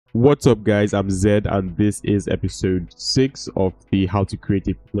What's up guys, I'm Zed and this is episode 6 of the how to create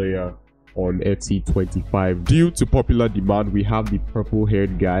a player on FC25. Due to popular demand, we have the purple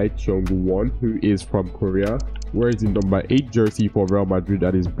haired guy CHEON, who is from Korea, wears the number 8 jersey for Real Madrid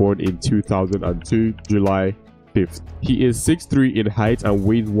and is born in 2002, July 5th. He is 6'3" in height and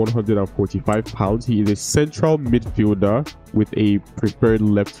weighs 145 pounds. He is a central midfielder with a preferred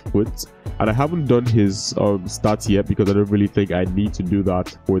left foot. And I haven't done his stats yet because I don't really think I need to do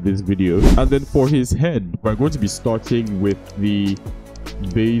that for this video. And then for his head, we're going to be starting with the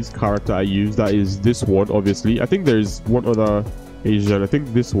base character I use. That is this one, obviously. I think there's one other Asian. I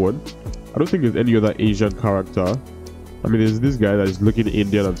think this one. I don't think there's any other Asian character. I mean, there's this guy that is looking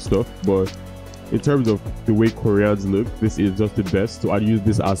Indian and stuff, but in terms of the way Koreans look, this is just the best. So I'll use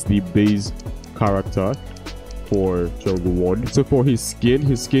this as the base character for CHEON. So for his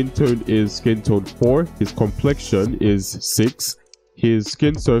skin tone is skin tone 4. His complexion is 6. His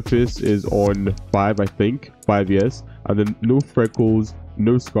skin surface is on 5, I think. 5, yes. And then no freckles,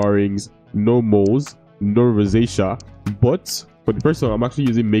 no scarrings, no moles, no rosacea. But for the first time, I'm actually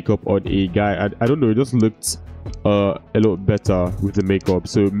using makeup on a guy. I don't know, it just looked a lot better with the makeup.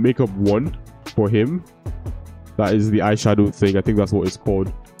 So makeup 1 for him. That is the eyeshadow thing. I think that's what it's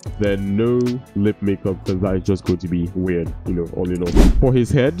called. Then no lip makeup because that is just going to be weird, you know, all in all. For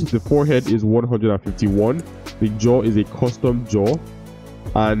his head, the forehead is 151. The jaw is a custom jaw,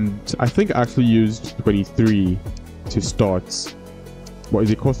 and I think I actually used 23 to start, but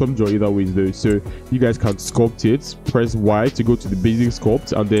it's a custom jaw either way though. So you guys can sculpt it. Press Y to go to the basic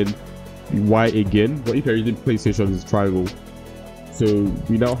sculpt and then Y again, but if you're using PlayStation, it's triangle. So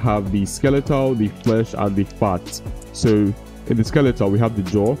we now have the skeletal, the flesh, and the fat. So in the skeletal, we have the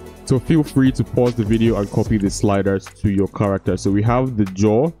jaw. So feel free to pause the video and copy the sliders to your character. So we have the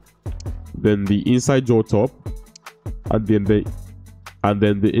jaw, then the inside jaw top, and then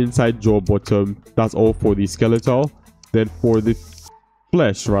the inside jaw bottom. That's all for the skeletal. Then for the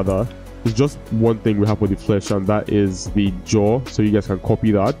flesh, rather, it's just one thing we have for the flesh, and that is the jaw. So you guys can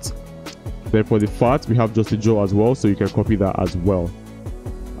copy that. Then for the fat, we have just the jaw as well, so you can copy that as well.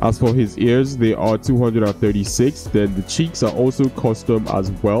 As for his ears, they are 236. Then the cheeks are also custom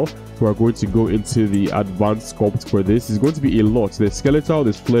as well. We are going to go into the advanced sculpt for this. It's going to be a lot. There's skeletal,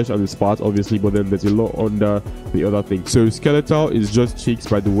 there's flesh, and there's fat, obviously, but then there's a lot under the other thing. So skeletal is just cheeks,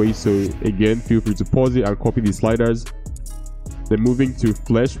 by the way. So again, feel free to pause it and copy the sliders. Then moving to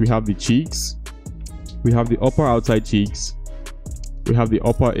flesh, we have the cheeks. We have the upper outside cheeks. We have the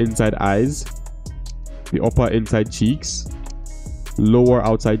upper inside eyes, the upper inside cheeks, lower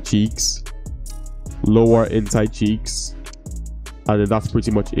outside cheeks, lower inside cheeks, and then that's pretty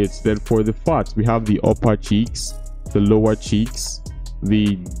much it. Then for the fat, we have the upper cheeks, the lower cheeks,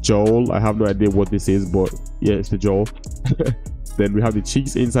 the jowl. I have no idea what this is, but yeah, it's the jowl. Then we have the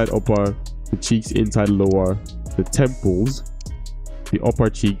cheeks inside upper, the cheeks inside lower, the temples, the upper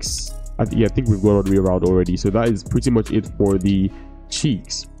cheeks. I think we've got all the way around already. So that is pretty much it for the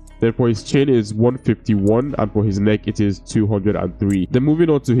cheeks. Then for his chin is 151, and for his neck it is 203. Then moving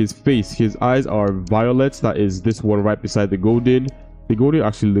on to his face, his eyes are violet. That is this one right beside the golden. The golden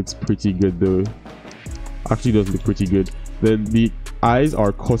actually looks pretty good though. Actually does look pretty good. Then the eyes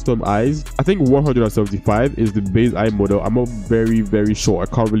are custom eyes. I think 175 is the base eye model. I'm not very sure. I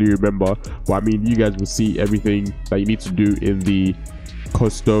can't really remember, but I mean, you guys will see everything that you need to do in the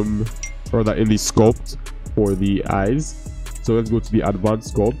custom, or that in the sculpt for the eyes. So let's go to the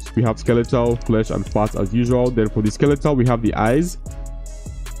advanced sculpt. We have skeletal, flesh, and fat as usual. Then for the skeletal, we have the eyes.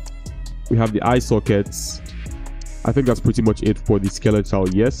 We have the eye sockets. I think that's pretty much it for the skeletal,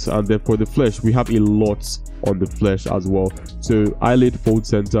 yes. And then for the flesh, we have a lot on the flesh as well. So eyelid fold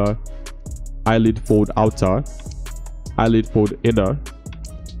center, eyelid fold outer, eyelid fold inner,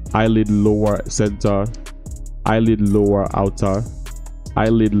 eyelid lower center, eyelid lower outer,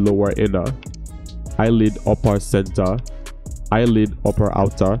 eyelid lower inner, eyelid upper center, eyelid upper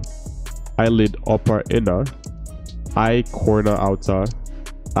outer, eyelid upper inner, eye corner outer,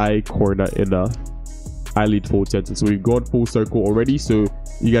 eye corner inner, eyelid fold center. So we've gone full circle already, so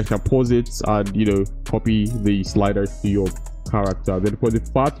you guys can pause it and, you know, copy the sliders to your character. Then for the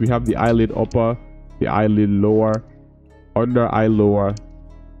fat, we have the eyelid upper, the eyelid lower, under eye lower.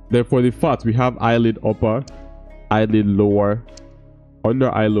 Then for the fat, we have eyelid upper, eyelid lower,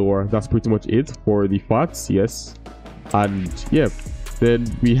 under eye lower. That's pretty much it for the fats, yes. And yeah, then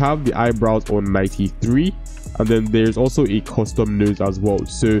we have the eyebrows on 93, and then there's also a custom nose as well.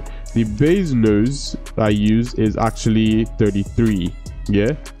 So the base nose I use is actually 33,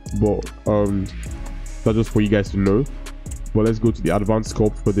 yeah, but that's just for you guys to know. But let's go to the advanced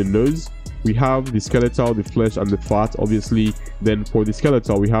sculpt for the nose. we have the skeletal, the flesh, and the fat, obviously. Then for the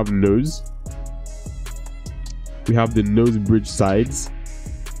skeletal, we have nose. We have the nose bridge sides,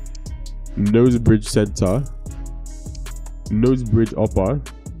 nose bridge center, nose bridge upper,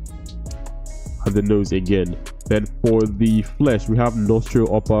 and the nose again. Then for the flesh, we have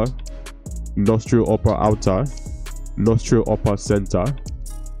nostril upper outer, nostril upper center,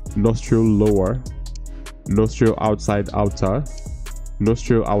 nostril lower, nostril outside outer,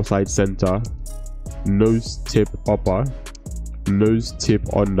 nostril outside center, nose tip upper, nose tip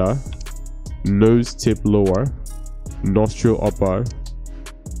under, nose tip lower, nostril upper.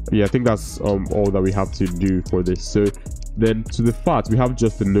 Yeah, I think that's all that we have to do for this. So then to the fat, we have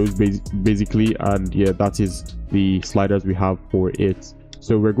just the nose basically, and yeah, that is the sliders we have for it.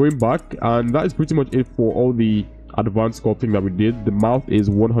 So we're going back, and that is pretty much it for all the advanced sculpting that we did. The mouth is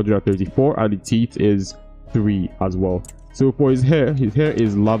 134 and the teeth is 3 as well. So for his hair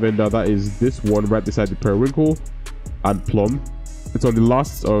is lavender. That is this one right beside the periwinkle and plum. It's on the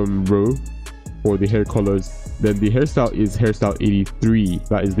last row for the hair colors. Then the hairstyle is hairstyle 83.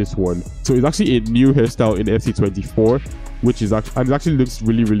 That is this one. So it's actually a new hairstyle in FC24, which is actually, and it actually looks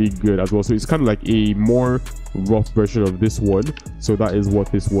really good as well. So it's kind of like a more rough version of this one. So that is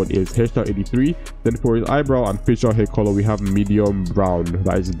what this one is, hairstyle 83. Then for his eyebrow and facial hair color, we have medium brown.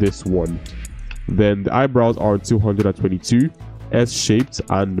 That is this one. Then the eyebrows are 222, S-shaped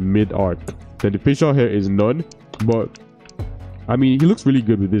and mid-arc. Then the facial hair is none, but I mean, he looks really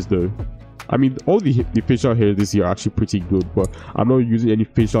good with this though. I mean, all the facial hair this year are actually pretty good, but I'm not using any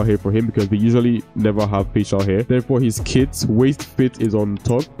facial hair for him because they usually never have facial hair. Therefore, his kit waist fit is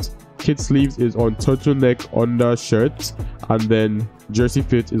untucked, kit sleeves is on turtleneck under shirt, and then jersey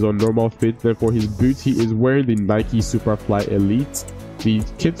fit is on normal fit. Then for his boots, he is wearing the Nike Superfly Elite. The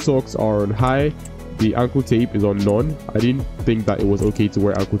kit socks are on high. The ankle tape is on none. I didn't think that it was okay to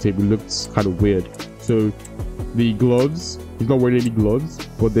wear ankle tape. It looked kind of weird. So the gloves, he's not wearing any gloves,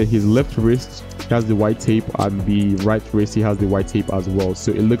 but then his left wrist has the white tape, and the right wrist he has the white tape as well.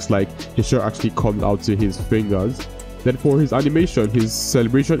 So it looks like his shirt actually comes out to his fingers. Then for his animation, his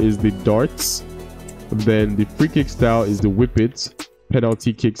celebration is the darts. Then the free kick style is the whip it.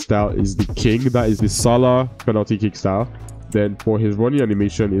 Penalty kick style is the king. That is the Salah penalty kick style. Then for his running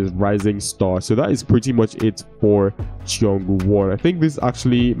animation is rising star. So that is pretty much it for Cheon. I think this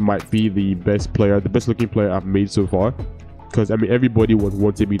actually might be the best looking player I've made so far, because I mean, everybody was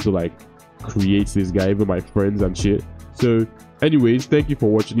wanting me to like create this guy, even my friends and shit. So anyways, thank you for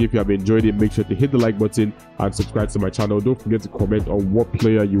watching. If you have enjoyed it, make sure to hit the like button and subscribe to my channel. Don't forget to comment on what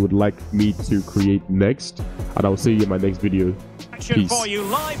player you would like me to create next, and I'll see you in my next video. Peace. For you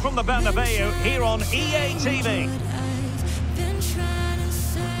live from the Bernabeu here on EA TV.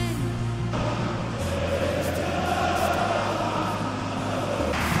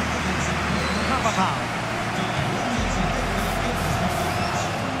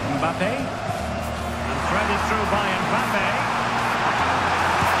 Mbappe, and threaded through by Mbappe,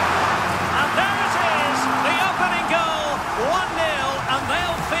 and there it is, the opening goal, 1-0, and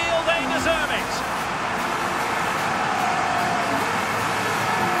they'll feel they deserve it.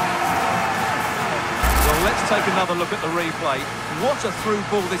 Well, let's take another look at the replay. What a through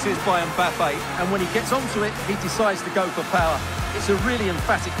ball this is by Mbappe, and when he gets onto it, he decides to go for power. It's a really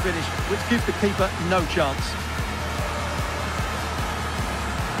emphatic finish, which gives the keeper no chance.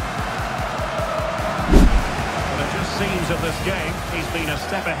 Seems of this game, he's been a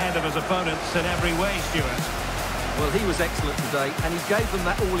step ahead of his opponents in every way, Stuart. Well, he was excellent today, and he gave them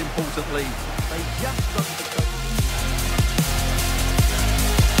that all-important lead. They just